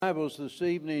Bibles this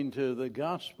evening to the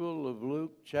Gospel of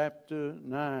Luke chapter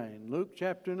 9. Luke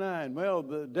chapter 9. Well,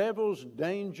 the devil's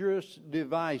dangerous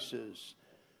devices.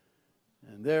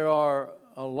 And there are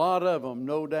a lot of them,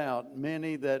 no doubt.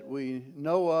 Many that we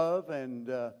know of and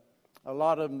a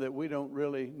lot of them that we don't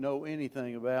really know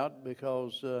anything about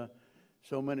because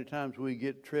so many times we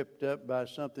get tripped up by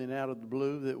something out of the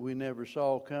blue that we never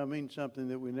saw coming, something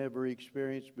that we never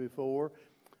experienced before.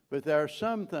 But there are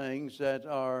some things that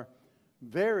are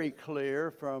very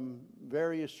clear from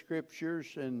various scriptures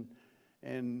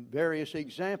and various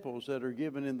examples that are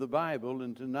given in the Bible.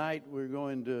 And tonight we're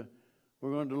going to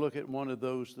look at one of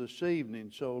those this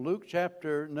evening. So Luke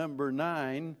chapter number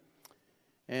 9,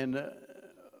 and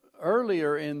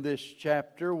earlier in this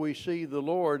chapter we see the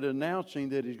Lord announcing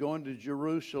that He's going to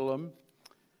Jerusalem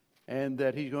and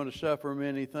that He's going to suffer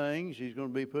many things. He's going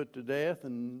to be put to death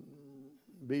and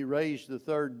be raised the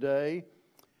third day.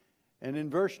 And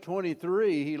in verse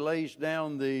 23, He lays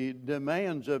down the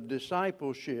demands of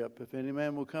discipleship. If any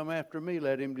man will come after me,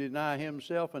 let him deny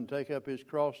himself and take up his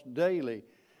cross daily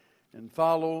and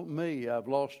follow me. I've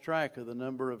lost track of the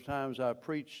number of times I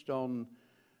preached on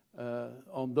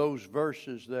those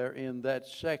verses there in that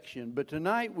section. But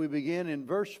tonight we begin in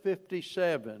verse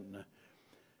 57.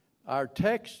 Our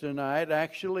text tonight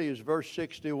actually is verse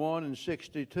 61 and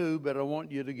 62, but I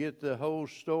want you to get the whole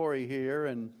story here.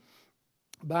 And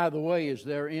by the way, as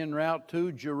they're en route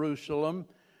to Jerusalem,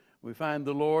 we find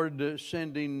the Lord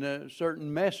sending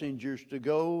certain messengers to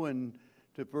go and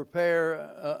to prepare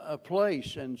a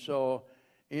place. And so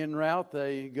en route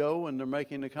they go and they're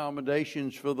making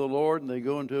accommodations for the Lord. And they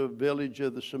go into a village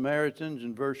of the Samaritans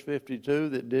in verse 52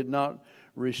 that did not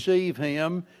receive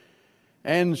Him.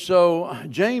 And so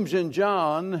James and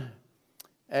John,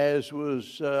 as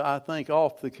was I think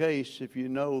off the case if you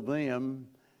know them,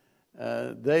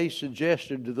 they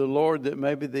suggested to the Lord that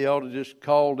maybe they ought to just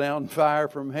call down fire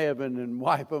from heaven and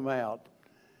wipe them out.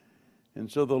 And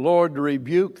so the Lord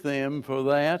rebuked them for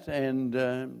that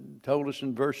and told us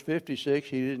in verse 56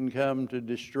 He didn't come to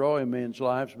destroy men's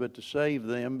lives but to save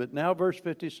them. But now verse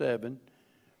 57,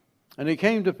 and it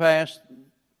came to pass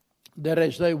that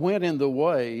as they went in the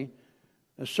way,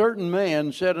 a certain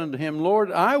man said unto Him,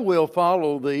 Lord, I will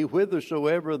follow Thee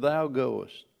whithersoever Thou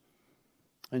goest.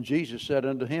 And Jesus said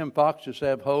unto him, Foxes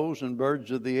have holes, and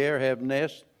birds of the air have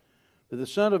nests, but the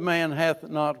Son of Man hath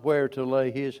not where to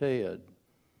lay His head.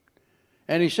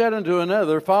 And He said unto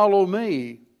another, Follow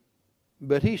me.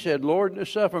 But he said, Lord,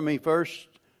 suffer me first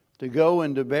to go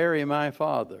and to bury my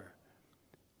father.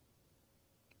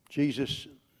 Jesus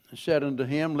said unto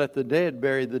him, Let the dead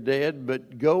bury the dead,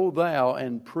 but go thou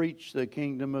and preach the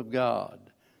kingdom of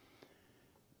God.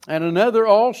 And another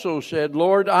also said,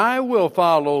 Lord, I will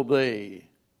follow Thee.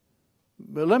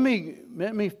 But let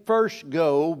me first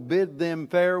go bid them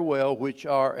farewell which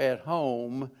are at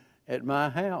home at my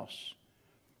house.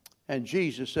 And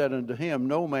Jesus said unto him,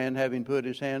 No man having put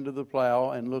his hand to the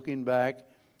plow and looking back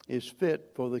is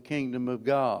fit for the kingdom of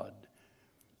God.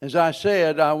 As I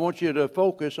said, I want you to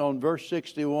focus on verse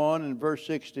 61 and verse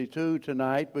 62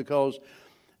 tonight because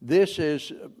this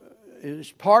is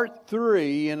part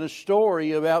 3 in a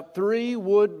story about 3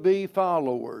 would-be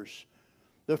followers.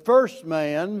 The first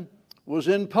man was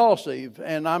impulsive,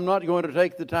 and I'm not going to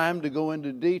take the time to go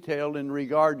into detail in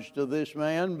regards to this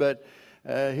man, but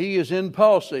he is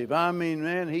impulsive. I mean,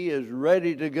 man, he is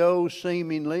ready to go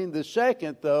seemingly. The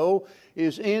second, though,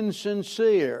 is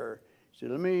insincere. He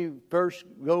said, let me first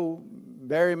go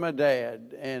bury my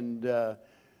dad. And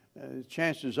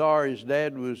chances are his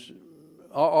dad was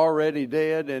already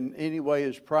dead, and anyway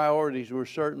his priorities were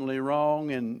certainly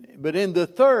wrong. But in the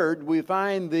third we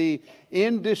find the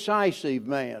indecisive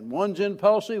man. One's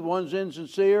impulsive, one's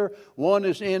insincere, one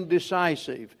is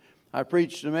indecisive. I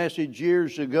preached a message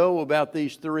years ago about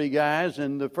these 3 guys,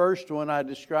 and the first one I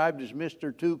described as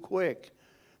Mr. Too Quick.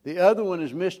 The other one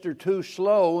is Mr. Too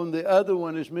Slow, and the other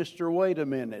one is Mr. Wait a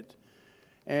Minute.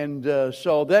 And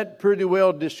so that pretty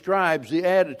well describes the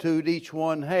attitude each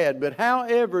one had. But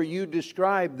however you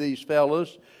describe these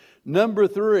fellows, number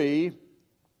 3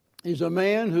 is a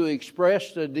man who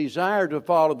expressed a desire to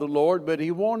follow the Lord, but he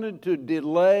wanted to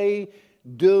delay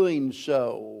doing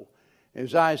so.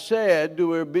 As I said,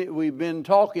 we've been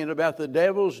talking about the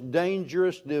devil's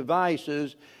dangerous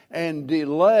devices, and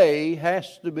delay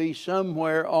has to be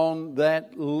somewhere on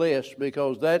that list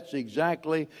because that's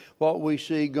exactly what we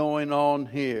see going on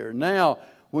here. Now,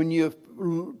 when you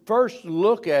first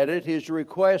look at it, his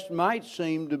request might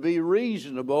seem to be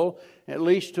reasonable, at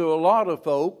least to a lot of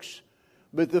folks.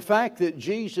 But the fact that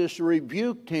Jesus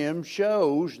rebuked him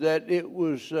shows that it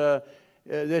was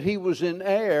that he was in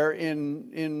error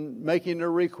in making a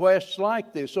request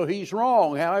like this. So he's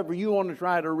wrong. However, you want to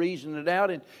try to reason it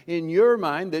out in your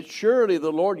mind that surely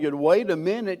the Lord could wait a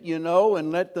minute,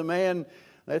 and let the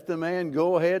man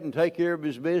go ahead and take care of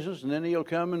his business, and then he'll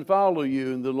come and follow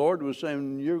you. And the Lord was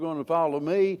saying, you're going to follow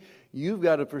me. You've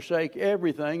got to forsake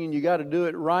everything, and you got to do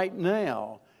it right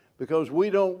now. Because we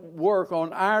don't work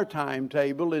on our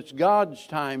timetable. It's God's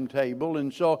timetable.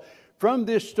 And so from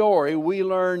this story, we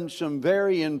learn some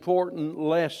very important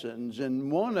lessons.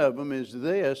 And one of them is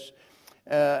this,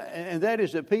 and that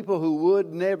is that people who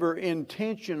would never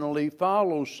intentionally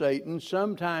follow Satan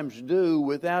sometimes do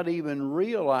without even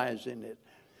realizing it.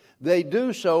 They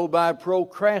do so by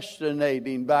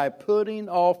procrastinating, by putting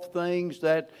off things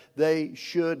that they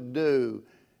should do.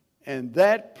 And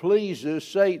that pleases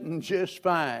Satan just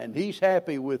fine. He's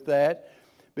happy with that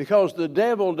because the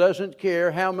devil doesn't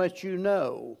care how much you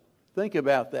know. Think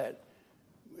about that.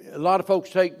 A lot of folks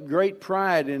take great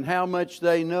pride in how much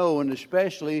they know, and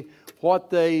especially what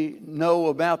they know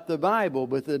about the Bible.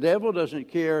 But the devil doesn't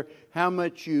care how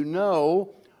much you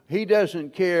know. He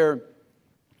doesn't care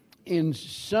in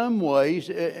some ways,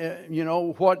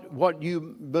 what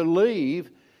you believe.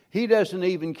 He doesn't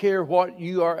even care what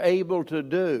you are able to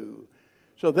do.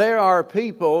 So there are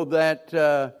people that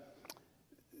are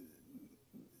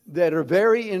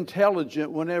very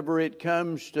intelligent whenever it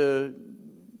comes to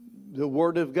the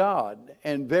Word of God,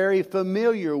 and very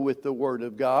familiar with the Word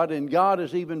of God, and God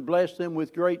has even blessed them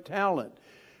with great talent.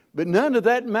 But none of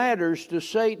that matters to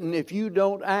Satan if you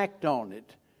don't act on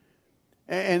it.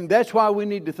 And that's why we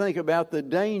need to think about the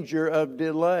danger of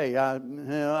delay.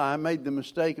 I made the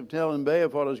mistake of telling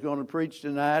Bev what I was going to preach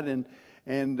tonight,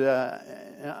 and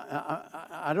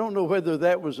I don't know whether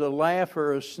that was a laugh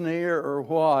or a sneer or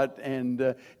what.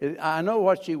 And I know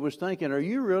what she was thinking. Are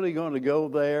you really going to go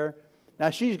there? Now,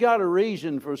 she's got a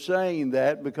reason for saying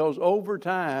that, because over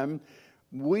time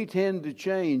we tend to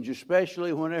change,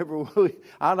 especially whenever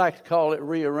I like to call it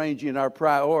rearranging our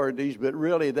priorities, but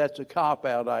really that's a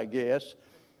cop-out, I guess.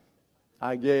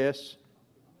 I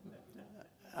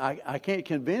can't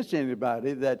convince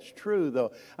anybody that's true,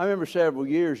 though. I remember several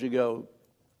years ago,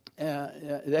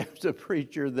 there was a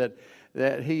preacher that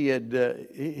he'd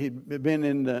been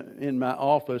in my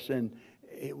office, and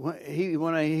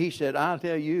he said, "I'll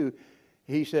tell you."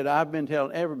 He said, "I've been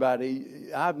telling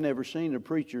everybody, I've never seen a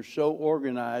preacher so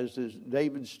organized as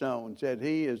David Stone." Said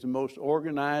he is the most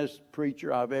organized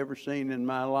preacher I've ever seen in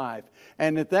my life.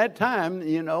 And at that time,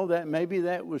 that maybe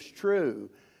that was true.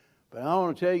 But I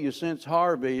want to tell you, since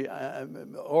Harvey,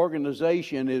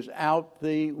 organization is out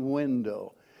the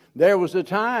window. There was a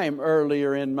time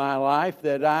earlier in my life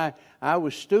that I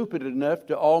was stupid enough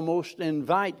to almost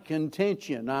invite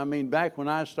contention. I mean, back when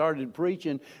I started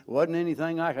preaching, it wasn't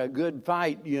anything like a good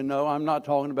fight, I'm not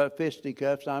talking about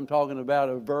fisticuffs. I'm talking about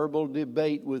a verbal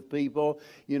debate with people,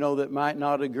 that might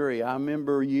not agree. I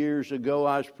remember years ago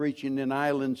I was preaching in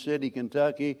Island City,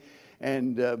 Kentucky,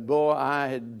 and boy, I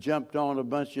had jumped on a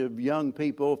bunch of young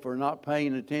people for not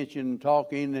paying attention and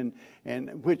talking,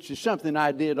 and which is something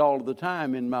I did all the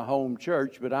time in my home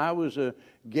church. But I was a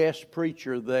guest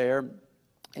preacher there.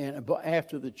 And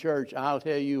after the church, I'll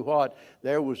tell you what,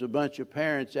 there was a bunch of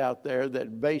parents out there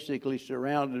that basically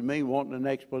surrounded me wanting an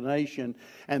explanation.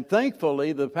 And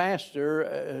thankfully, the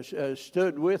pastor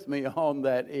stood with me on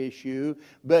that issue.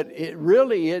 But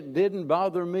it didn't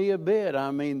bother me a bit.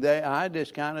 I mean, I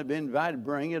just kind of invited,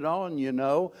 bring it on,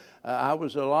 I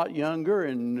was a lot younger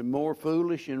and more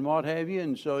foolish and what have you,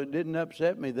 and so it didn't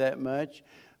upset me that much.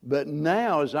 But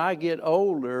now, as I get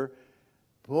older,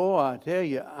 boy, I tell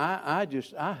you, I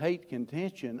hate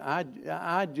contention.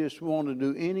 I just want to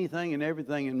do anything and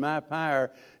everything in my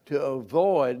power to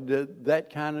avoid that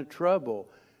kind of trouble.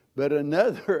 But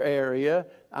another area,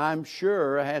 I'm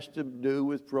sure, has to do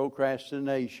with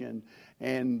procrastination.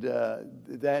 And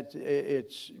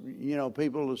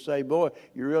people will say, "Boy,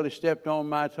 you really stepped on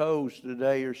my toes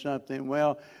today," or something.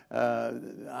 Well, a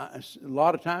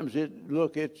lot of times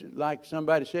it's like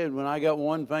somebody said, when I got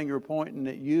one finger pointing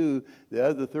at you, the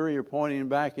other three are pointing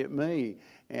back at me.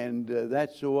 And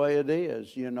that's the way it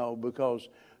is, because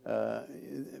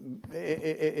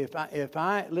if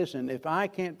I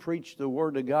can't preach the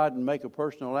Word of God and make a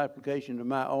personal application to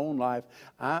my own life,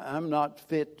 I'm not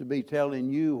fit to be telling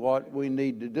you what we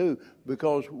need to do.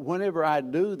 Because whenever I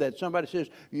do that, somebody says,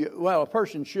 "Well, a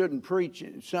person shouldn't preach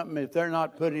something if they're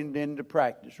not putting it into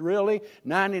practice." Really?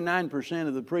 99%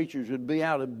 of the preachers would be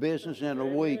out of business in a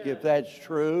week if that's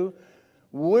true.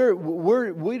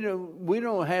 We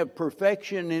don't have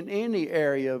perfection in any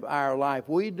area of our life.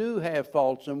 We do have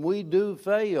faults and we do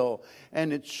fail.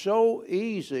 And it's so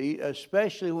easy,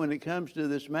 especially when it comes to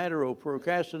this matter of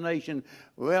procrastination.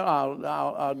 Well,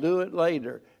 I'll do it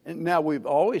later. And now we've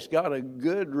always got a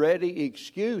good, ready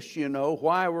excuse,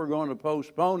 why we're going to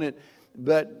postpone it.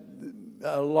 But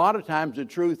a lot of times the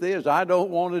truth is, I don't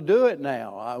want to do it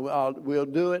now. We'll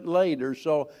do it later.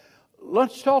 So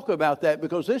let's talk about that,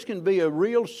 because this can be a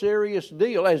real serious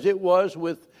deal, as it was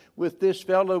with this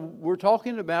fellow we're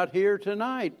talking about here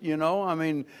tonight.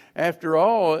 After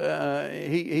all,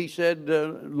 he said,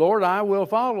 Lord, I will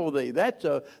follow thee.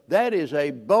 That is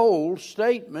a bold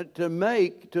statement to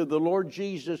make to the Lord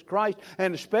Jesus Christ,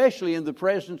 and especially in the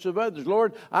presence of others.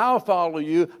 Lord, I'll follow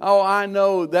you. Oh, I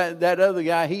know that other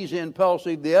guy, he's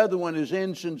impulsive. The other one is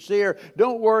insincere.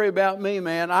 Don't worry about me,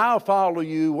 man. I'll follow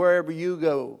you wherever you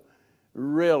go.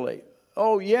 Really?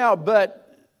 Oh, yeah,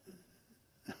 but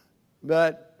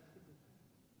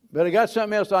I got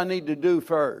something else I need to do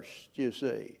first, you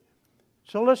see.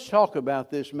 So let's talk about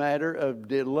this matter of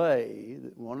delay,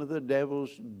 one of the devil's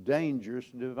dangerous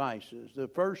devices. The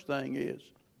first thing is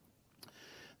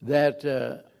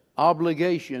that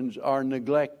obligations are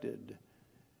neglected.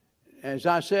 As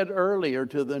I said earlier,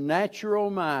 to the natural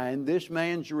mind, this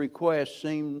man's request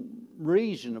seemed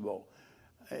reasonable.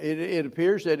 It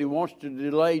appears that he wants to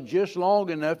delay just long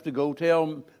enough to go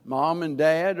tell mom and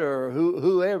dad or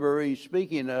whoever he's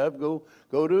speaking of,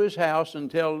 go to his house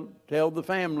and tell the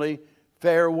family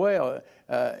farewell.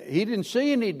 He didn't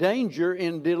see any danger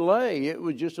in delay. It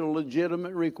was just a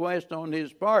legitimate request on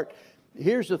his part.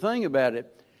 Here's the thing about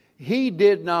it. He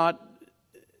did not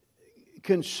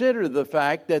consider the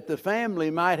fact that the family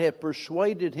might have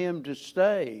persuaded him to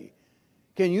stay.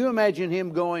 Can you imagine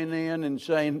him going in and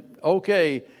saying,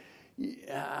 okay,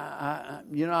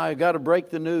 I got to break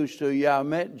the news to you. I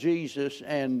met Jesus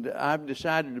and I've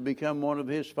decided to become one of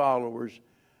his followers.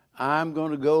 I'm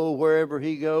going to go wherever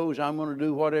he goes. I'm going to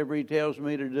do whatever he tells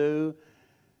me to do.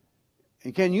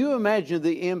 And can you imagine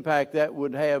the impact that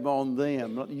would have on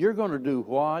them? You're going to do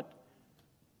what?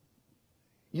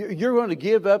 You're going to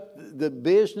give up the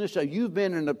business. You've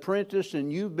been an apprentice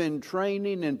and you've been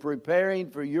training and preparing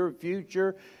for your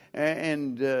future.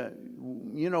 And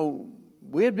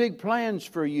we had big plans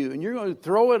for you. And you're going to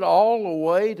throw it all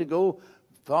away to go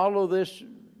follow this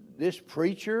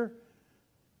preacher?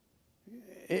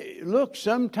 Look,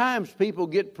 sometimes people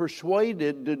get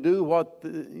persuaded to do what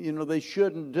they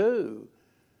shouldn't do.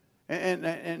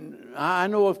 And I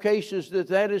know of cases that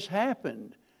has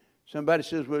happened. Somebody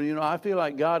says, well, I feel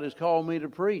like God has called me to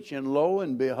preach. And lo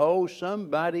and behold,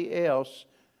 somebody else,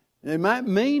 they might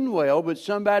mean well, but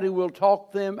somebody will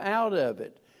talk them out of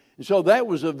it. And so that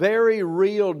was a very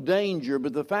real danger.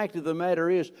 But the fact of the matter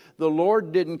is, the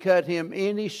Lord didn't cut him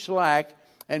any slack.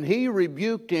 And he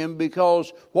rebuked him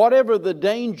because whatever the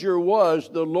danger was,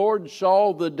 the Lord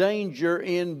saw the danger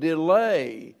in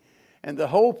delay. And the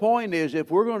whole point is, if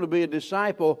we're going to be a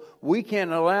disciple, we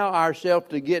can't allow ourselves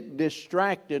to get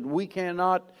distracted. We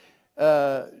cannot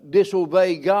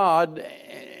disobey God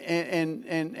and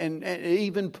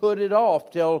even put it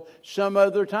off till some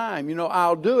other time.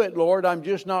 I'll do it, Lord. I'm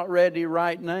just not ready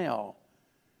right now.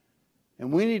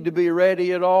 And we need to be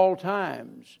ready at all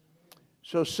times.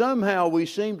 So somehow we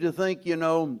seem to think,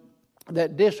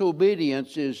 that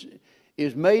disobedience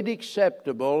is made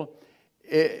acceptable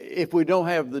if we don't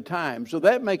have the time. So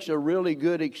that makes a really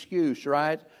good excuse,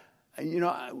 right?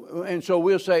 And so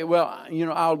we'll say, well,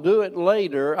 I'll do it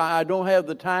later. I don't have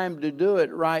the time to do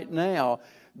it right now.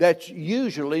 That's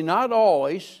usually, not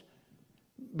always,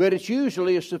 but it's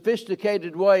usually a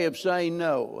sophisticated way of saying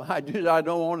no. I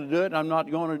don't want to do it. I'm not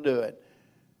going to do it.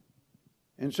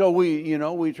 And so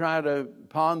we try to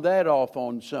pawn that off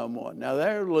on someone. Now,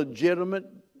 there are legitimate,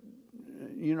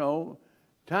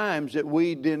 times that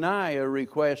we deny a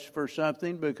request for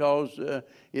something because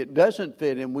it doesn't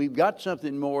fit in. We've got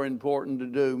something more important to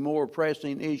do, more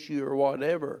pressing issue or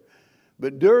whatever.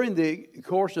 But during the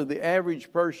course of the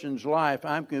average person's life,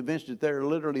 I'm convinced that there are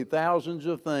literally thousands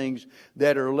of things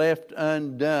that are left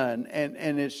undone.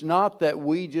 And it's not that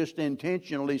we just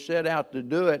intentionally set out to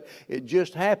do it. It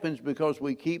just happens because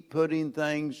we keep putting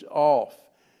things off.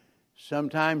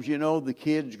 Sometimes, the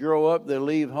kids grow up, they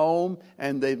leave home,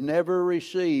 and they've never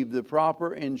received the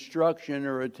proper instruction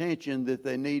or attention that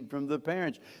they need from the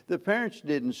parents. The parents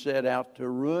didn't set out to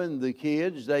ruin the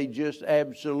kids. They just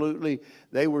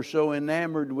they were so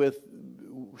enamored with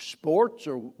sports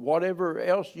or whatever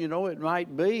else, it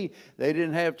might be. They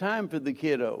didn't have time for the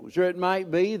kiddos. Or it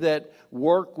might be that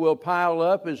work will pile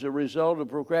up as a result of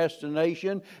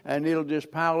procrastination, and it'll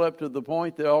just pile up to the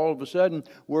point that all of a sudden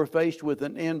we're faced with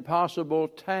an impossible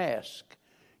task.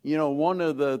 One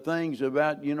of the things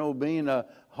about, being a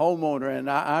homeowner, and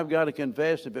I've got to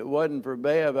confess, if it wasn't for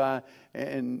Bev, now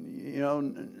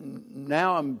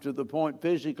I'm to the point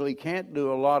physically can't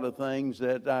do a lot of things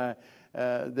that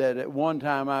that at one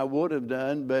time I would have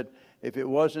done, but if it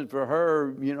wasn't for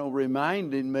her,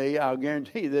 reminding me, I'll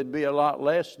guarantee there'd be a lot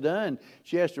less done.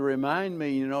 She has to remind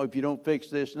me, if you don't fix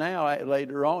this now,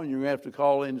 later on you're going to have to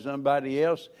call in somebody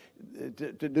else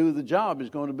to do the job. It's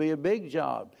going to be a big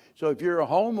job. So if you're a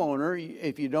homeowner,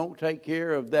 if you don't take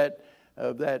care of that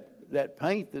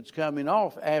paint that's coming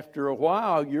off, after a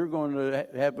while you're going to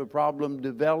have a problem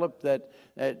develop that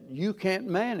you can't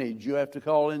manage. You have to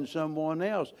call in someone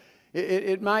else.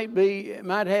 It might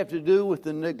have to do with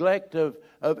the neglect of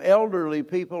elderly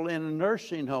people in a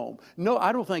nursing home. No,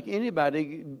 I don't think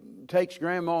anybody takes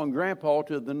Grandma and Grandpa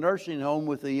to the nursing home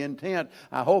with the intent,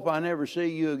 I hope I never see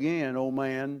you again, old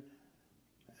man.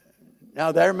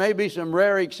 Now, there may be some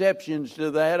rare exceptions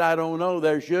to that. I don't know.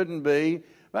 There shouldn't be.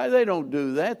 But they don't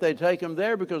do that. They take them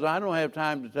there because I don't have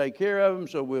time to take care of them,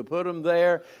 so we'll put them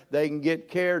there. They can get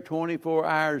care 24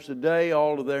 hours a day.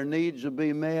 All of their needs will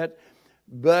be met.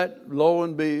 But lo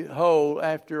and behold,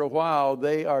 after a while,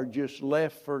 they are just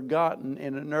left forgotten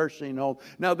in a nursing home.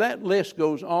 Now, that list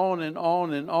goes on and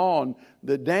on and on.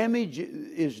 The damage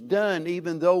is done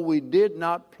even though we did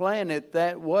not plan it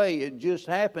that way. It just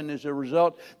happened as a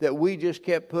result that we just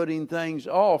kept putting things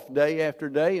off day after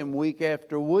day and week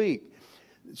after week.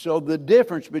 So the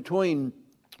difference between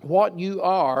what you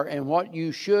are and what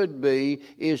you should be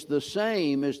is the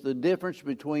same as the difference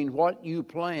between what you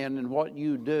plan and what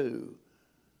you do.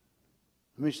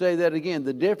 Let me say that again.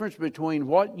 The difference between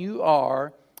what you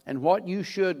are and what you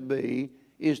should be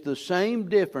is the same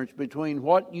difference between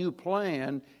what you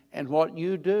plan and what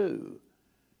you do.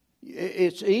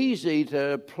 It's easy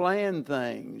to plan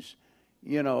things.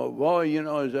 As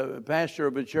a pastor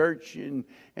of a church,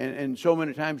 and so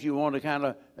many times you want to kind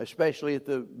of, especially at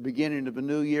the beginning of a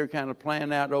new year, kind of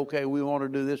plan out, okay, we want to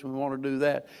do this, we want to do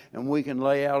that, and we can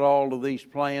lay out all of these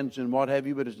plans and what have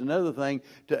you, but it's another thing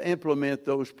to implement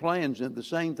those plans, and the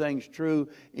same thing's true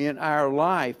in our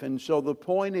life. And so the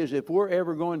point is, if we're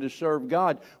ever going to serve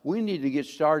God, we need to get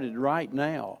started right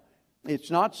now.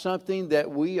 It's not something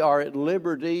that we are at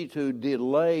liberty to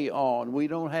delay on. We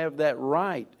don't have that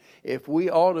right. If we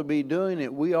ought to be doing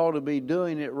it, we ought to be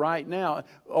doing it right now.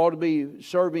 Ought to be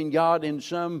serving God in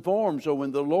some form. So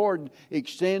when the Lord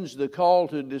extends the call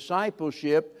to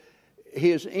discipleship,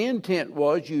 His intent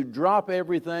was you drop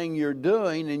everything you're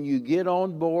doing and you get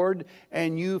on board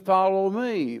and you follow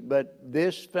me. But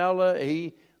this fella,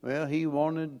 he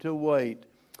wanted to wait.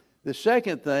 The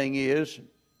second thing is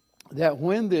that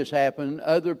when this happened,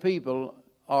 other people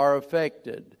are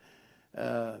affected.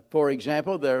 For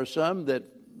example, there are some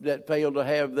that fail to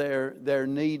have their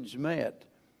needs met.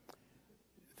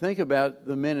 Think about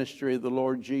the ministry of the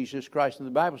Lord Jesus Christ. And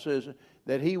the Bible says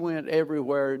that He went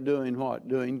everywhere doing what?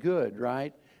 Doing good,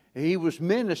 right? He was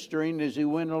ministering as He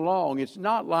went along. It's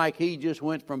not like He just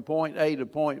went from point A to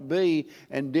point B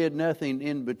and did nothing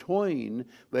in between.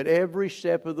 But every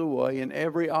step of the way and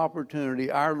every opportunity,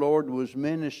 our Lord was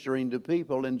ministering to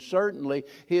people. And certainly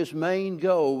His main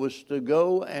goal was to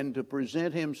go and to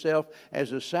present Himself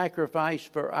as a sacrifice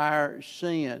for our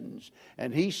sins.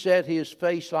 And He set His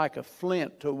face like a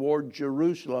flint toward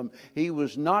Jerusalem. He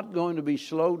was not going to be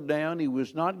slowed down. He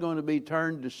was not going to be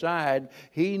turned aside.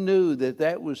 He knew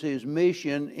that was His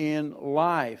mission in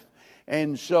life.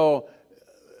 And so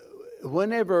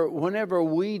whenever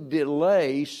we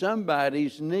delay,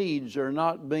 somebody's needs are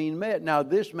not being met. Now,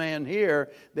 this man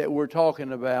here that we're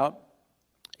talking about,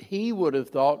 he would have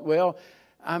thought, well,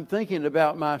 I'm thinking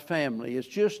about my family. It's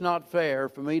just not fair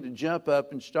for me to jump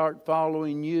up and start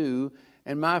following you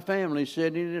and my family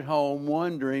sitting at home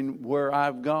wondering where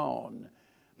I've gone.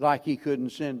 Like he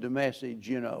couldn't send a message,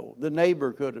 The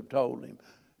neighbor could have told him.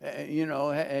 Have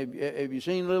you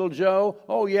seen little Joe?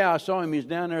 Oh, yeah, I saw him. He's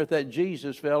down there with that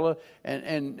Jesus fella.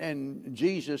 And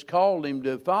Jesus called him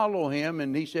to follow him.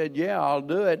 And he said, yeah, I'll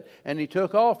do it. And he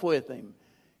took off with him.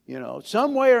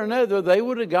 Some way or another, they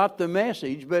would have got the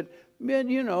message. But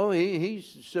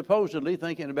he's supposedly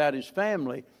thinking about his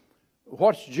family.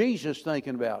 What's Jesus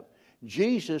thinking about?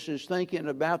 Jesus is thinking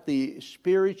about the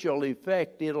spiritual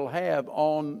effect it'll have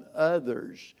on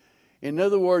others. In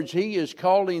other words, He is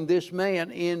calling this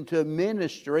man into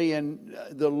ministry, and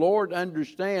the Lord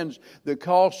understands the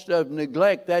cost of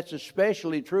neglect. That's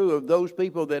especially true of those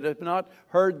people that have not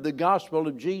heard the gospel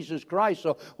of Jesus Christ.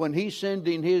 So when He's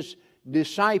sending His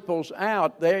disciples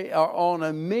out, they are on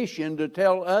a mission to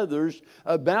tell others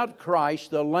about Christ,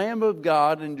 the Lamb of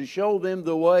God, and to show them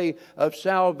the way of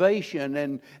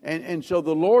salvation. And so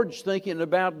the Lord's thinking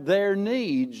about their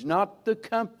needs, not the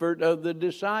comfort of the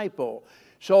disciple.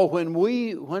 So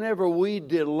whenever we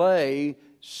delay,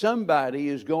 somebody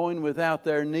is going without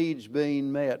their needs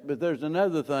being met. But there's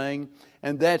another thing,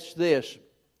 and that's this,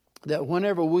 that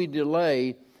whenever we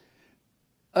delay,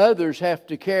 others have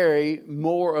to carry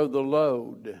more of the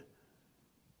load.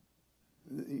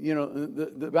 You know,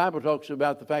 the Bible talks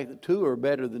about the fact that 2 are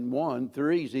better than 1.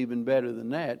 3's even better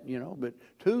than that, but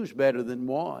 2's better than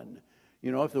 1.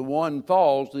 If the one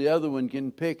falls, the other one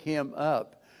can pick him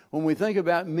up. When we think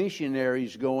about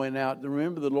missionaries going out,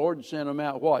 remember the Lord sent them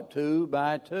out, 2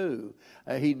 by 2.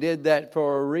 He did that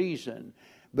for a reason.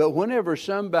 But when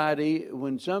somebody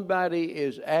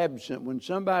is absent, when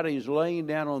somebody is laying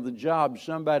down on the job,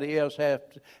 somebody else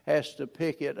has to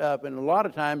pick it up. And a lot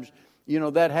of times,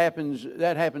 that happens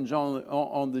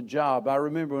on the job. I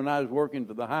remember when I was working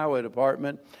for the highway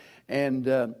department,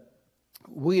 and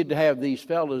we'd have these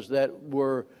fellas that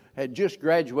had just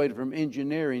graduated from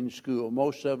engineering school,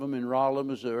 most of them in Rolla,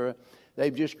 Missouri.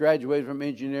 They've just graduated from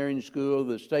engineering school.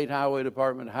 The state highway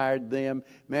department hired them.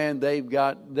 Man, they've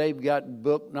got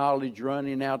book knowledge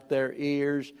running out their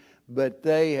ears, but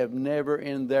they have never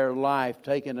in their life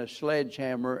taken a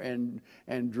sledgehammer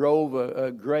and drove a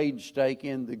grade stake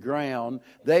in the ground.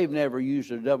 They've never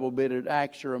used a double-bitted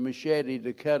axe or a machete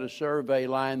to cut a survey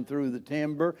line through the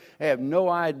timber. They have no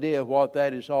idea what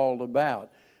that is all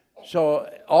about.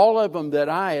 So all of them that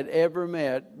I had ever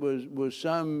met was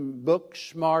some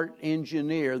book-smart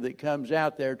engineer that comes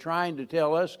out there trying to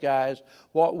tell us guys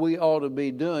what we ought to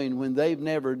be doing when they've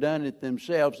never done it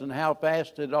themselves and how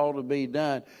fast it ought to be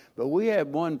done. But we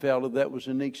had one fellow that was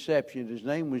an exception. His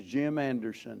name was Jim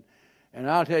Anderson. And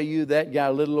I'll tell you, that guy,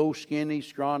 little old skinny,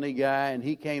 scrawny guy, and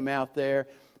he came out there,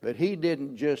 but he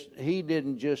didn't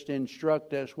just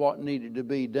instruct us what needed to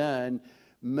be done.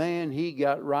 Man, he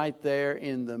got right there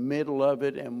in the middle of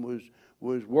it and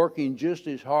was working just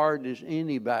as hard as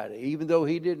anybody. Even though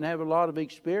he didn't have a lot of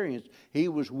experience, he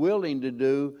was willing to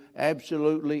do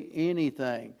absolutely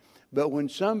anything. But when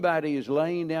somebody is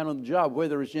laying down on the job,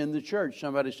 whether it's in the church,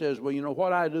 somebody says, well,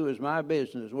 what I do is my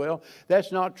business. Well,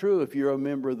 that's not true if you're a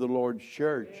member of the Lord's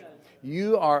church.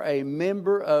 You are a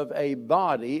member of a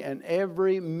body, and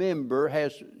every member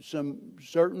has some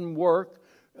certain work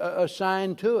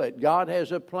assigned to it. God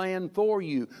has a plan for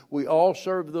you. We all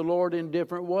serve the Lord in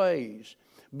different ways.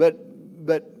 But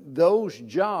those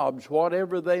jobs,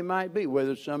 whatever they might be,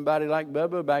 whether it's somebody like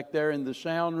Bubba back there in the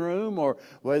sound room, or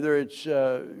whether it's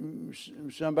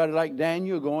somebody like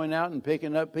Daniel going out and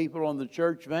picking up people on the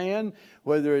church van,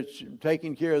 whether it's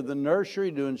taking care of the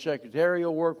nursery, doing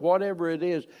secretarial work, whatever it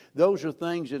is, those are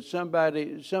things that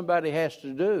somebody has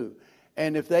to do.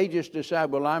 And if they just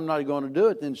decide, well, I'm not going to do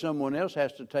it, then someone else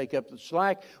has to take up the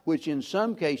slack, which in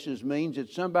some cases means that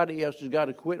somebody else has got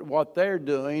to quit what they're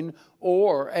doing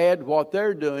or add what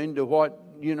they're doing to what,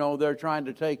 they're trying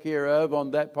to take care of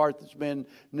on that part that's been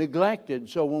neglected.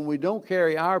 So when we don't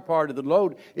carry our part of the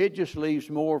load, it just leaves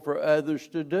more for others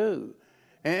to do.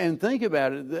 And think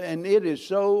about it, and it is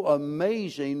so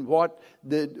amazing what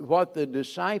the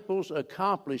disciples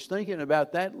accomplished, thinking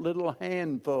about that little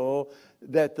handful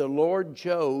that the Lord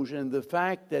chose, and the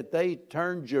fact that they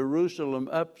turned Jerusalem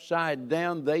upside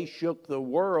down. They shook the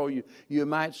world, you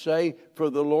might say, for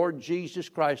the Lord Jesus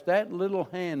Christ, that little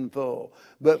handful.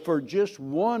 But for just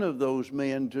one of those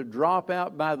men to drop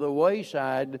out by the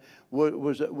wayside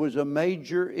was a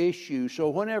major issue. So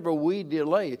whenever we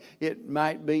delay, it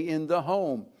might be in the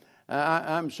home.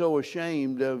 I'm so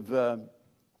ashamed of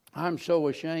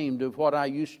what I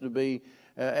used to be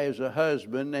as a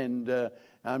husband, and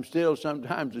I'm still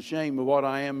sometimes ashamed of what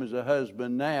I am as a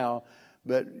husband now.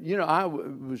 But, I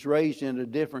was raised in a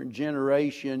different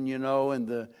generation, and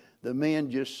the men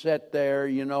just sat there,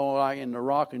 like in the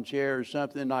rocking chair or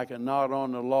something, like a knot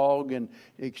on a log, and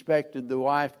expected the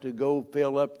wife to go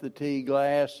fill up the tea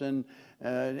glass and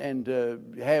to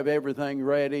have everything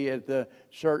ready at the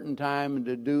certain time and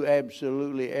to do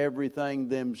absolutely everything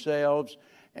themselves.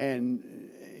 And,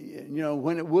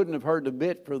 when it wouldn't have hurt a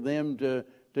bit for them to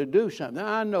do something.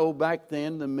 Now, I know back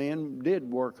then the men did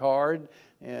work hard,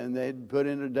 and they'd put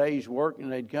in a day's work, and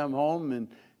they'd come home,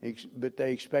 but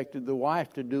they expected the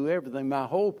wife to do everything. My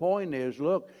whole point is,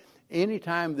 look,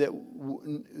 anytime that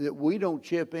we don't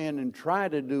chip in and try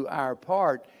to do our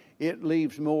part, it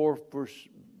leaves more for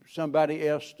somebody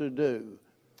else to do.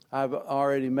 I've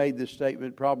already made this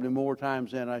statement probably more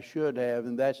times than I should have,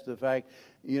 and that's the fact,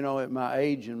 at my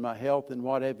age and my health and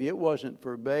what have you, it wasn't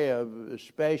for Bev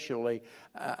especially,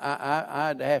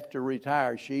 I'd have to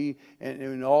retire. She,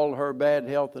 and all her bad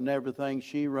health and everything,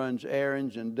 she runs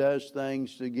errands and does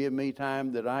things to give me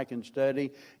time that I can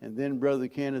study. And then Brother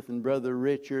Kenneth and Brother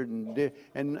Richard,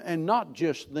 and not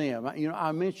just them.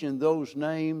 I mentioned those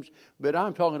names, but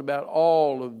I'm talking about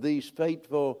all of these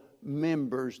faithful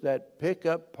members that pick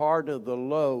up part of the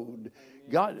load.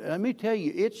 God, let me tell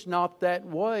you, it's not that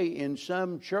way in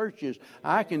some churches.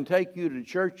 I can take you to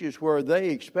churches where they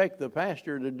expect the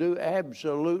pastor to do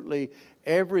absolutely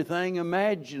everything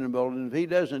imaginable, and if he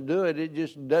doesn't do it, it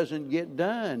just doesn't get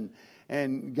done.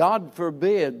 And God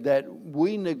forbid that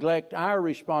we neglect our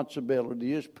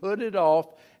responsibility, just put it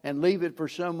off and leave it for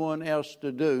someone else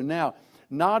to do. Now,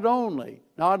 not only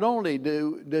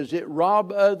does it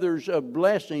rob others of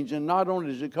blessings, and not only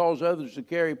does it cause others to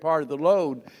carry part of the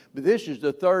load, but this is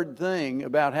the third thing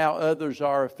about how others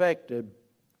are affected.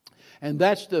 And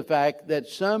that's the fact that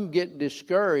some get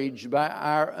discouraged by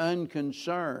our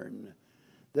unconcern.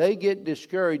 They get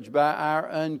discouraged by our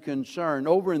unconcern.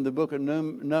 Over in the book of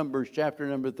Numbers, chapter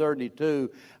number 32,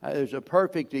 there's a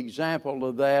perfect example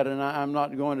of that, and I'm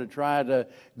not going to try to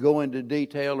go into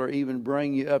detail or even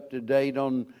bring you up to date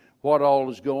on what all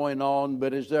is going on.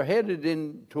 But as they're headed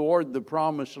in toward the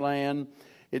promised land,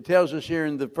 it tells us here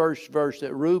in the first verse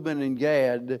that Reuben and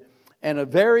Gad and a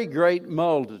very great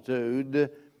multitude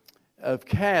of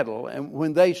cattle, and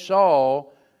when they saw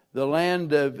the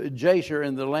land of Jazer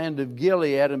and the land of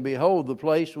Gilead, and behold, the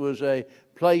place was a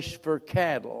place for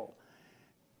cattle.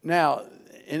 Now,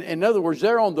 in other words,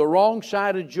 they're on the wrong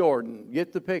side of Jordan.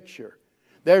 Get the picture.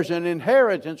 There's an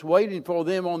inheritance waiting for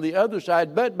them on the other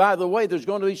side. But, by the way, there's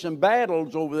going to be some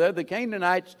battles over there. The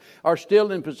Canaanites are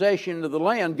still in possession of the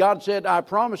land. God said, I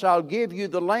promise I'll give you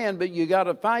the land, but you got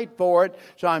to fight for it.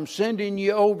 So I'm sending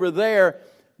you over there.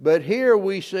 But here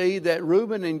we see that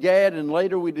Reuben and Gad, and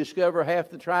later we discover half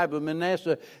the tribe of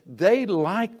Manasseh, they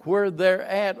like where they're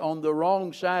at on the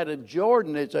wrong side of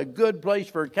Jordan. It's a good place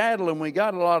for cattle, and we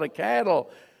got a lot of cattle.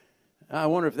 I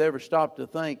wonder if they ever stopped to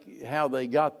think how they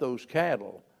got those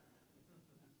cattle.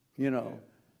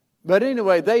 But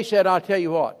anyway, they said, I'll tell you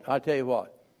what.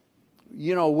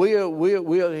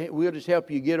 We'll just help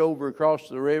you get over across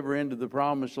the river into the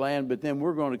promised land, but then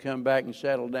we're going to come back and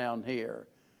settle down here.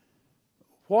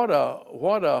 What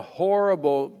a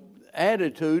horrible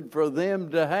attitude for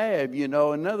them to have, In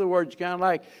other words, kind of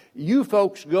like, you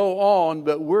folks go on,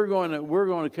 but we're going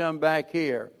to come back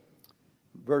here.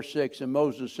 Verse 6, and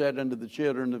Moses said unto the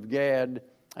children of Gad,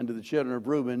 unto the children of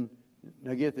Reuben,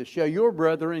 now get this, shall your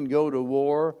brethren go to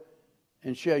war,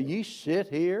 and shall ye sit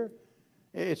here?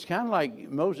 It's kind of like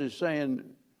Moses saying,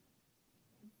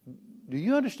 do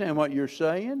you understand what you're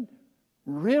saying?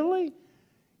 Really?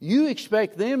 You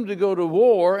expect them to go to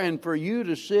war and for you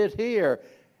to sit here.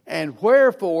 And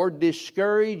wherefore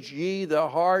discourage ye the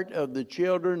heart of the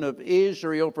children of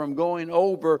Israel from going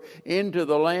over into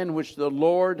the land which the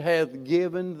Lord hath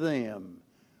given them?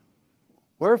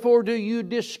 Wherefore do you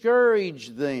discourage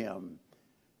them?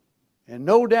 And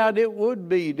no doubt it would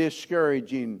be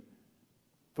discouraging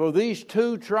for these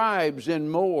two tribes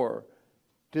and more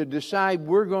to decide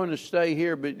we're going to stay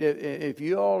here. But if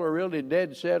you all are really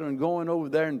dead set on going over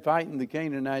there and fighting the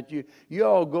Canaanites, you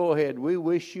all go ahead. We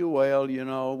wish you well,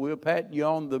 We'll pat you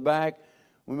on the back.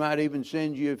 We might even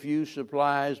send you a few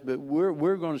supplies, but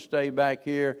we're going to stay back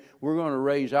here. We're going to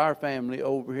raise our family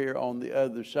over here on the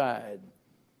other side.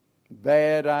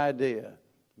 Bad idea.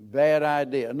 Bad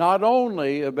idea. Not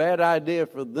only a bad idea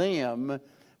for them,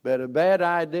 but a bad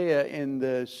idea in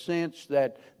the sense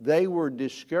that they were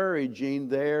discouraging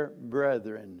their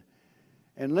brethren.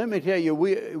 And let me tell you,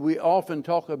 we often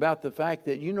talk about the fact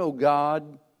that,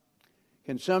 God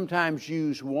can sometimes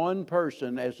use one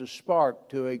person as a spark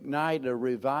to ignite a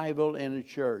revival in a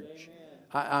church.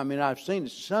 I've seen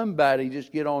somebody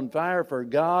just get on fire for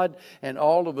God, and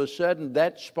all of a sudden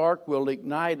that spark will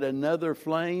ignite another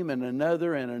flame and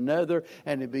another,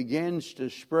 and it begins to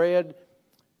spread.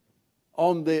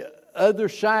 On the other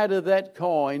side of that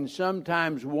coin,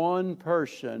 sometimes one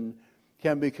person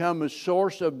can become a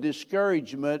source of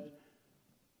discouragement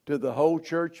to the whole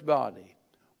church body.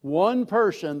 One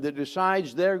person that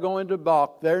decides they're going to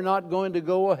balk, they're not going to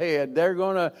go ahead, they're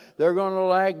going to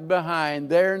lag behind,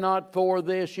 they're not for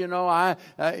this, I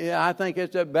think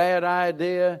it's a bad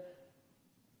idea.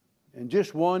 And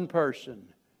just one person.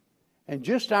 And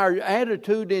just our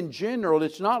attitude in general,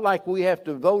 it's not like we have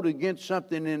to vote against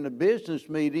something in a business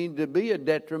meeting to be a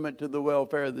detriment to the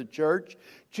welfare of the church.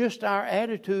 Just our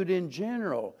attitude in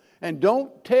general. And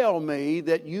don't tell me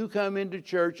that you come into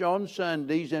church on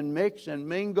Sundays and mix and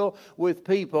mingle with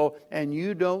people and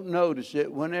you don't notice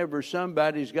it whenever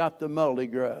somebody's got the mully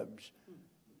grubs.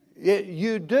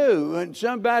 You do. And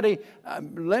somebody,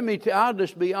 I'll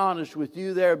just be honest with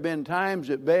you. There have been times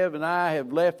that Bev and I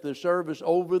have left the service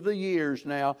over the years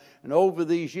now. And over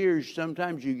these years,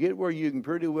 sometimes you get where you can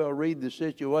pretty well read the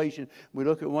situation. We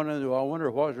look at one another, I wonder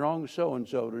what's wrong with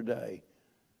so-and-so today.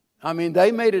 I mean,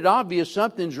 they made it obvious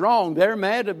something's wrong. They're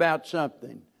mad about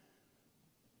something.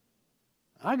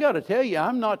 I got to tell you,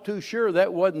 I'm not too sure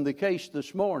that wasn't the case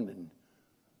this morning.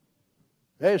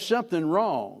 There's something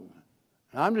wrong.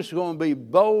 I'm just going to be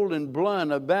bold and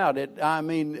blunt about it. I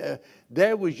mean,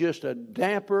 there was just a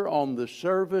damper on the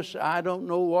service. I don't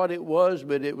know what it was,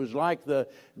 but it was like the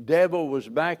devil was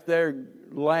back there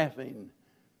laughing.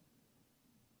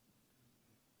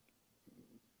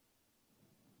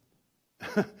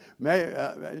 I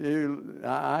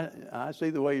see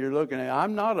the way you're looking at it.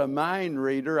 I'm not a mind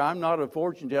reader. I'm not a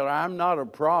fortune teller. I'm not a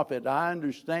prophet. I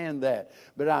understand that.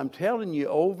 But I'm telling you,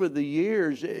 over the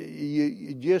years,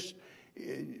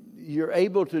 you're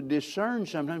able to discern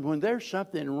sometimes when there's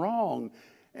something wrong.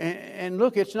 And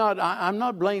look, it's not. I'm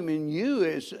not blaming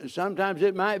you. Sometimes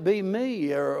it might be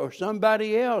me or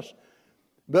somebody else.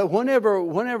 But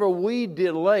whenever we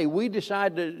delay, we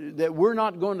decide that we're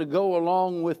not going to go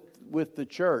along with the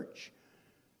church.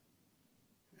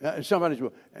 Somebody's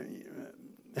well,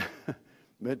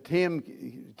 but Tim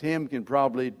can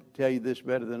probably tell you this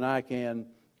better than I can.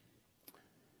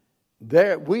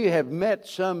 We have met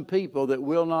some people that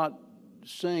will not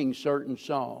sing certain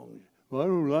songs. Well, I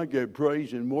don't like that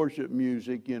praise and worship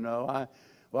music, you know.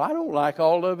 I don't like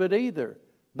all of it either.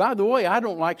 By the way, I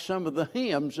don't like some of the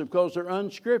hymns because they're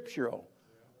unscriptural.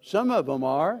 Some of them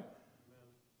are.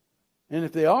 And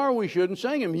if they are, we shouldn't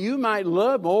sing them. You might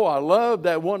love, I love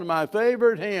that one of my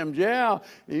favorite hymns. Yeah,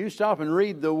 you stop and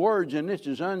read the words and it's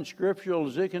as unscriptural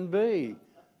as it can be.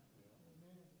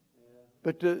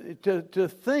 But to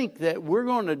think that we're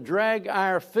going to drag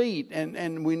our feet,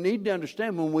 and we need to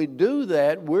understand when we do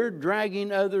that, we're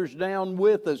dragging others down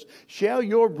with us. Shall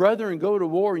your brethren go to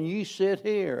war and ye sit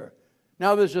here?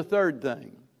 Now there's a third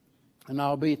thing, and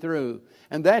I'll be through.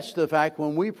 And that's the fact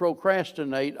when we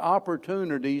procrastinate,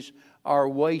 opportunities are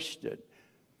wasted.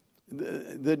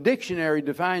 The dictionary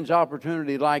defines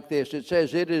opportunity like this. It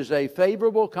says it is a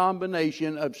favorable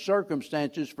combination of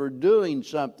circumstances for doing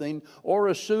something or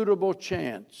a suitable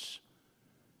chance.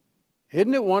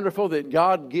 Isn't it wonderful that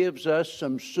God gives us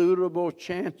some suitable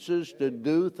chances to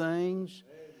do things?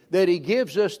 That He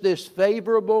gives us this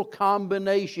favorable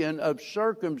combination of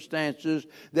circumstances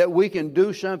that we can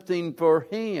do something for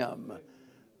Him.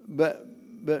 But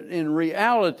in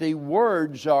reality,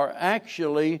 words are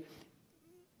actually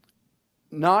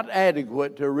not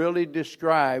adequate to really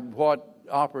describe what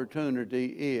opportunity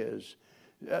is.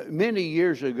 Many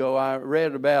years ago, I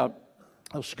read about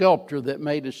a sculptor that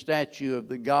made a statue of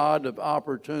the God of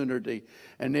opportunity.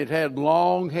 And it had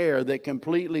long hair that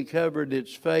completely covered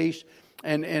its face,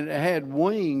 and it had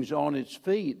wings on its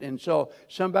feet. And so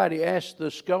somebody asked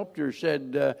the sculptor,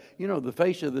 said, the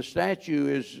face of the statue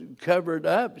is covered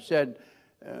up. Said,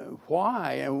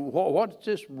 why? And what's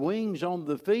this wings on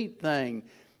the feet thing?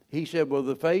 He said, well,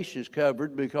 the face is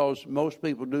covered because most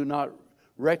people do not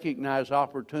recognize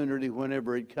opportunity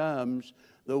whenever it comes.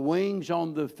 The wings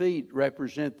on the feet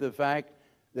represent the fact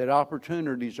that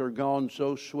opportunities are gone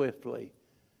so swiftly.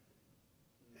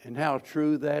 And how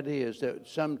true that is, that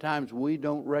sometimes we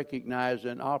don't recognize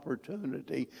an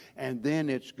opportunity and then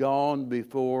it's gone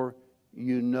before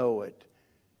you know it.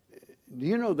 Do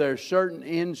you know there are certain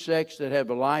insects that have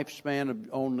a lifespan of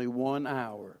only 1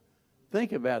 hour?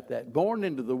 Think about that. Born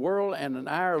into the world and an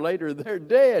hour later they're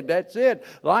dead. That's it.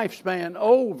 Lifespan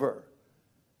over.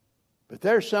 But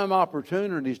there's some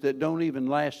opportunities that don't even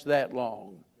last that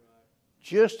long.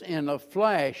 Just in a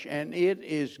flash, and it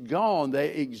is gone.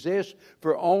 They exist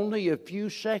for only a few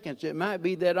seconds. It might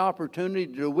be that opportunity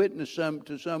to witness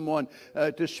to someone,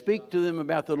 to speak to them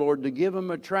about the Lord, to give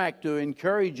them a tract, to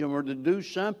encourage them, or to do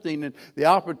something, and the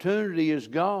opportunity is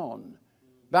gone.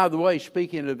 By the way,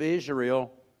 speaking of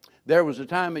Israel, there was a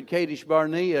time at Kadesh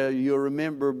Barnea, you'll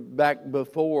remember back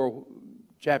before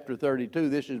chapter 32,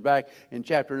 this is back in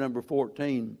chapter number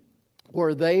 14,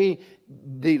 where they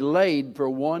delayed for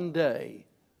 1 day,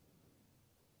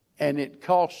 and it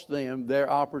cost them their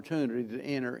opportunity to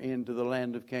enter into the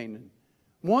land of Canaan.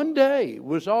 1 day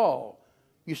was all.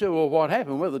 You say, well, what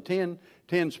happened? Well, the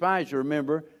 10 spies,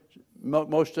 remember,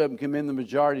 most of them come in, the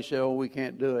majority say, oh, we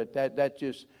can't do it.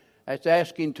 That's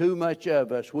asking too much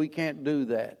of us. We can't do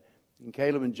that. And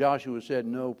Caleb and Joshua said,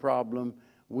 no problem.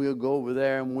 We'll go over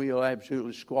there and we'll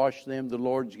absolutely squash them. The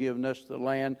Lord's given us the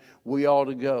land. We ought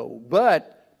to go.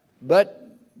 But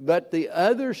the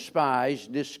other spies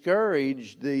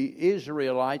discouraged the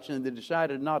Israelites and they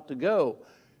decided not to go.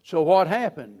 So what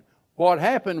happened? What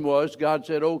happened was God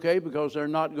said, okay, because they're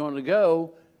not going to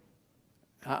go,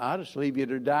 I'll just leave you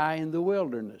to die in the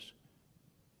wilderness.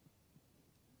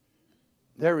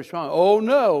 Their response, oh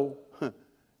no.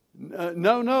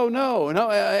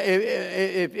 No.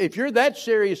 If you're that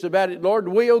serious about it, Lord,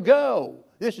 we'll go.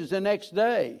 This is the next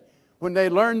day when they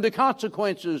learned the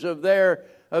consequences of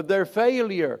their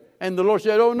failure. And the Lord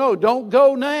said, oh no, don't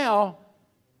go now.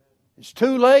 It's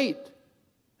too late.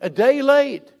 A day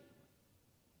late.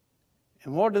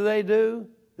 And what do?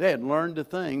 They had learned the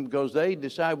thing because they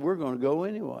decided we're going to go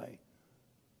anyway.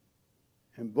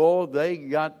 And boy, they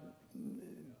got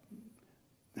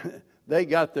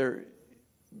beat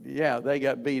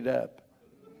up.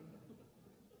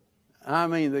 I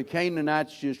mean, the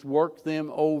Canaanites just worked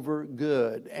them over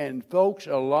good. And folks,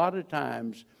 a lot of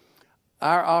times,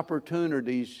 our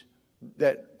opportunities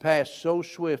that pass so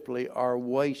swiftly are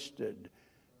wasted.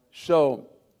 So,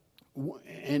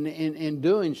 in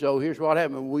doing so, here's what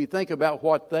happened. We think about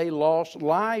what they lost.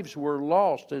 Lives were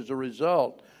lost as a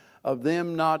result of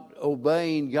them not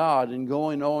obeying God and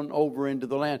going on over into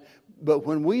the land. But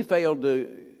when we fail to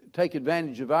take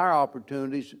advantage of our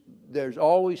opportunities, there's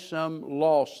always some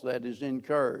loss that is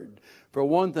incurred. For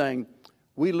one thing,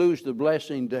 we lose the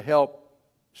blessing to help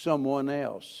someone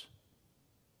else.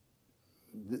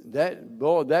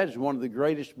 That is one of the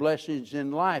greatest blessings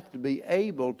in life, to be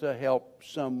able to help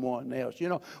someone else. You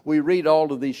know, we read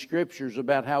all of these scriptures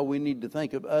about how we need to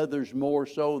think of others more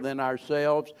so than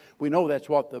ourselves. We know that's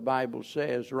what the Bible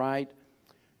says, right?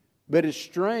 But it's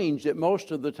strange that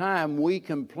most of the time we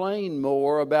complain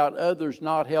more about others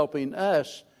not helping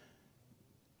us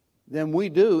than we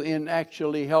do in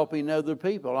actually helping other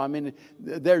people. I mean,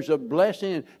 there's a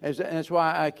blessing, and that's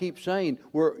why I keep saying,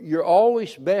 you're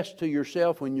always best to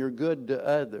yourself when you're good to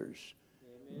others.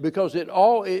 Amen. Because it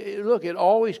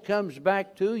always comes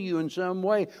back to you in some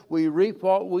way. We reap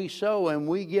what we sow, and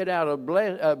we get out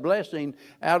a blessing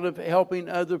out of helping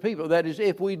other people. That is,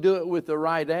 if we do it with the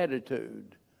right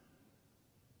attitude.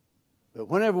 But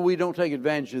whenever we don't take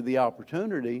advantage of the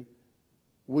opportunity,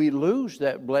 we lose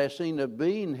that blessing of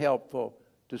being helpful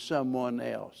to someone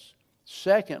else.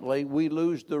 Secondly, we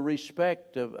lose the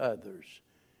respect of others.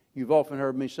 You've often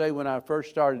heard me say, when I first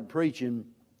started preaching,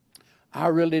 I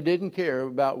really didn't care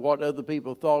about what other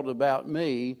people thought about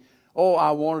me. Oh,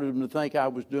 I wanted them to think I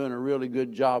was doing a really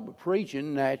good job of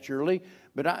preaching, naturally.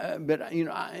 But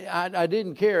I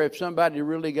didn't care if somebody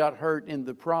really got hurt in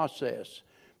the process.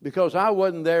 Because I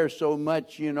wasn't there so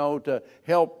much, to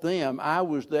help them. I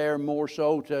was there more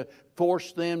so to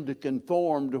force them to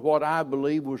conform to what I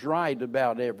believe was right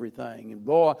about everything. And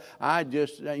boy, I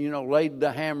just, laid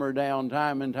the hammer down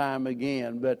time and time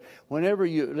again. But when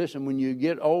you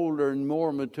get older and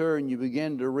more mature and you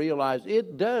begin to realize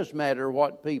it does matter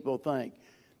what people think.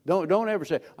 Don't ever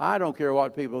say, I don't care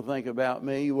what people think about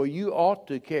me. Well, you ought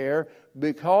to care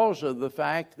because of the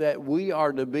fact that we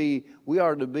are to be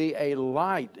a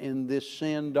light in this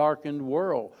sin-darkened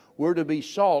world. We're to be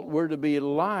salt. We're to be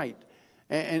light.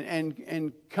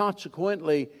 And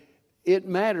consequently, it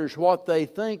matters what they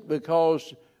think,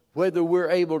 because whether we're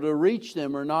able to reach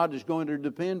them or not is going to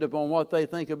depend upon what they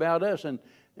think about us. And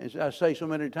as I say so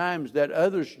many times, that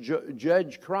others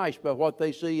judge Christ by what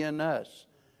they see in us.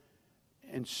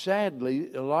 And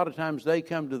sadly, a lot of times they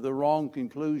come to the wrong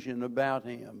conclusion about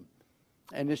Him.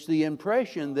 And it's the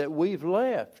impression that we've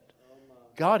left.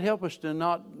 God help us to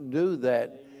not do that.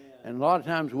 Amen. And a lot of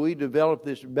times we develop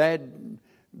this bad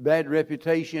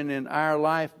reputation in our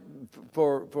life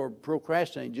for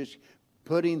procrastinating, just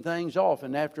putting things off.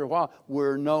 And after a while,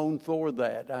 we're known for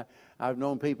that. I've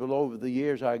known people over the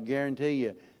years, I guarantee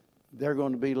you, they're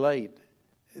going to be late.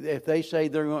 If they say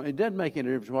they're going, it doesn't make any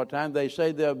difference what time. They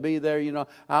say they'll be there,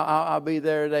 I'll be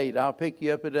there at 8. I'll pick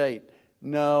you up at 8.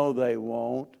 No, they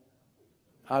won't.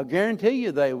 I'll guarantee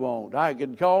you they won't. I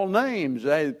could call names.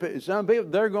 Some people,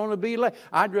 they're going to be late.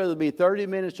 I'd rather be 30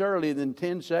 minutes early than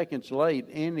 10 seconds late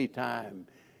anytime.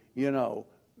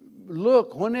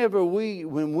 Look,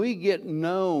 when we get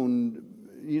known,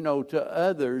 to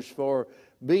others for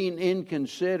being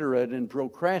inconsiderate and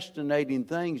procrastinating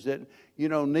things that,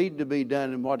 need to be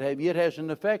done and what have you, it has an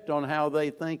effect on how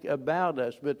they think about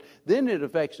us. But then it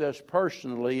affects us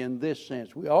personally in this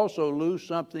sense. We also lose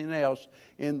something else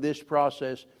in this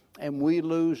process, and we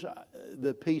lose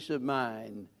the peace of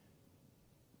mind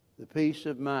the peace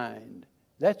of mind.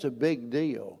 That's a big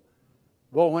deal.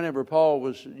 Well, whenever Paul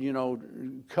was,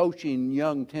 coaching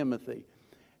young Timothy,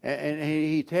 and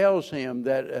he tells him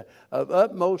that of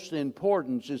utmost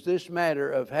importance is this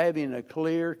matter of having a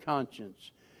clear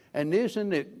conscience. And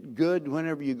isn't it good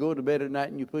whenever you go to bed at night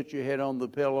and you put your head on the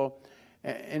pillow?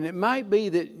 And it might be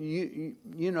that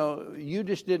you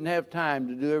just didn't have time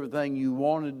to do everything you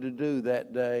wanted to do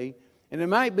that day. And it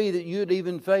might be that you'd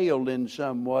even failed in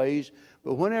some ways.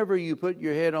 But whenever you put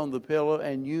your head on the pillow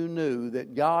and you knew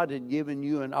that God had given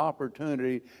you an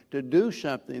opportunity to do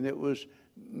something that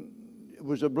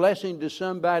was a blessing to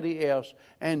somebody else,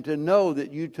 and to know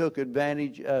that you took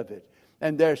advantage of it.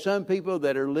 And there are some people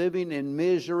that are living in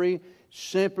misery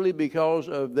simply because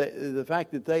of the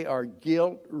fact that they are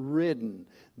guilt-ridden.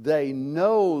 They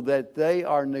know that they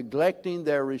are neglecting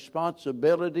their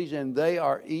responsibilities and they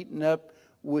are eaten up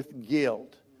with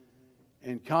guilt.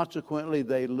 And consequently,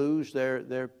 they lose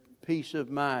their peace of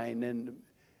mind.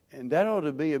 And that ought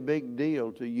to be a big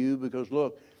deal to you, because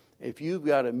look, if you've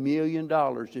got $1 million,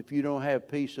 if you don't have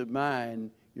peace of mind,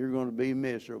 you're going to be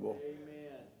miserable. Amen.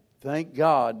 Thank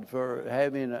God for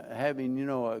having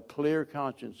a clear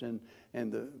conscience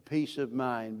and the peace of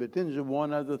mind. But then there's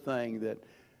one other thing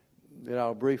that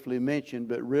I'll briefly mention,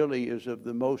 but really is of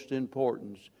the most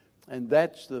importance. And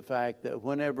that's the fact that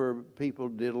whenever people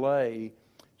delay,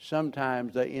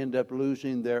 sometimes they end up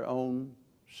losing their own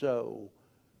soul.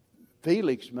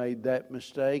 Felix made that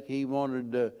mistake. He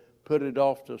wanted to put it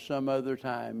off to some other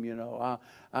time.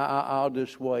 I'll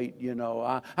just wait.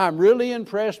 I'm really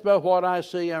impressed by what I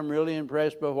see. I'm really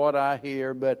impressed by what I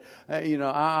hear. But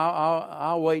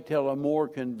I'll wait till a more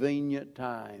convenient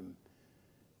time.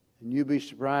 And you'll be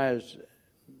surprised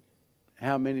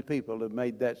how many people have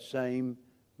made that same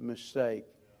mistake.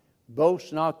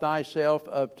 Boast not thyself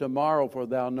of tomorrow, for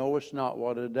thou knowest not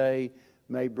what a day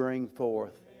may bring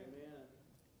forth.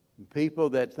 People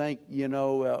that think,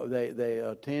 they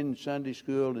attend Sunday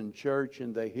school and church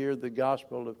and they hear the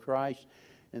gospel of Christ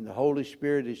and the Holy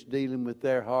Spirit is dealing with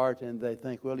their heart, and they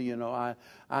think, well,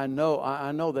 I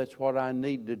know that's what I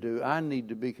need to do. I need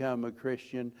to become a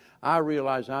Christian. I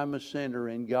realize I'm a sinner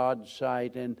in God's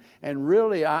sight, and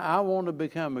really I want to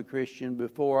become a Christian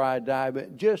before I die,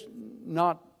 but just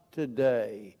not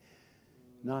today.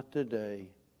 Not today.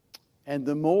 And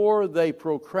the more they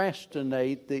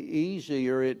procrastinate, the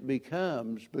easier it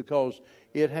becomes, because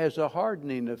it has a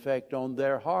hardening effect on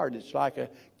their heart. It's like a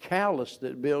callus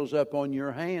that builds up on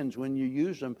your hands when you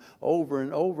use them over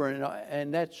and over.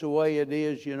 And that's the way it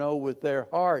is, with their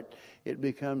heart. It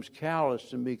becomes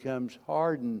callous and becomes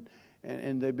hardened,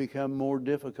 and they become more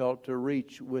difficult to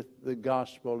reach with the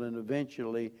gospel. And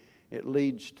eventually it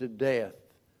leads to death.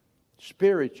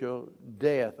 Spiritual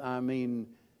death,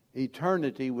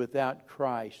 eternity without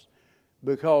Christ,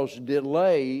 because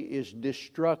delay is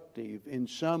destructive in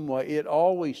some way. It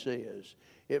always is.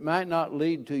 It might not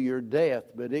lead to your death,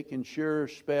 but it can sure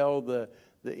spell the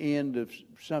end of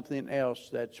something else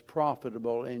that's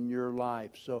profitable in your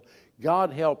life. So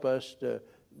God help us to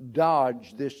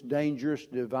dodge this dangerous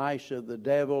device of the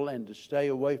devil and to stay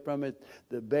away from it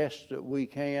the best that we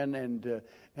can, and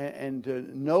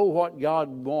to know what God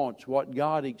wants, what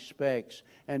God expects,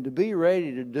 and to be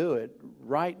ready to do it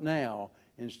right now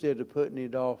instead of putting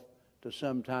it off to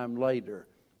sometime later.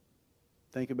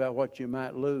 Think about what you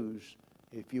might lose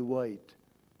if you wait.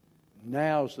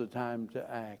 Now's the time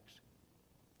to act.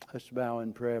 Let's bow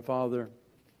in prayer. Father,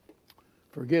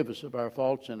 forgive us of our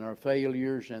faults and our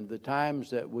failures, and the times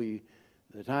that we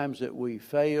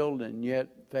failed and yet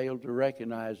failed to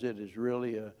recognize it is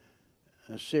really a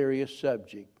serious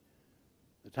subject.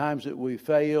 The times that we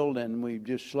failed and we've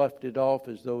just sloughed it off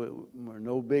as though it were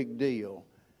no big deal.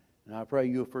 And I pray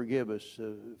you'll forgive us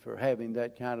for having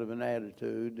that kind of an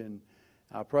attitude. And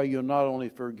I pray you'll not only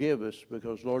forgive us,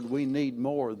 because, Lord, we need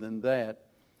more than that.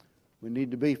 We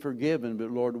need to be forgiven,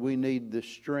 but, Lord, we need the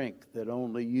strength that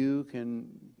only you can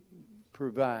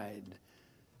provide.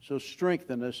 So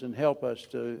strengthen us and help us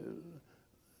to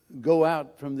go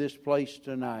out from this place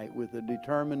tonight with a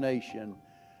determination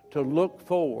to look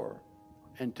for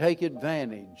and take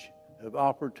advantage of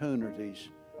opportunities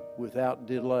without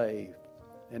delay.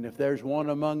 And if there's one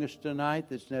among us tonight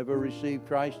that's never received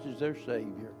Christ as their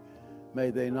Savior, may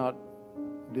they not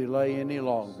delay any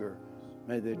longer.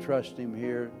 May they trust Him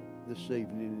here this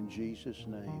evening in Jesus'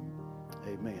 name.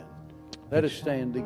 Amen. Let us stand together.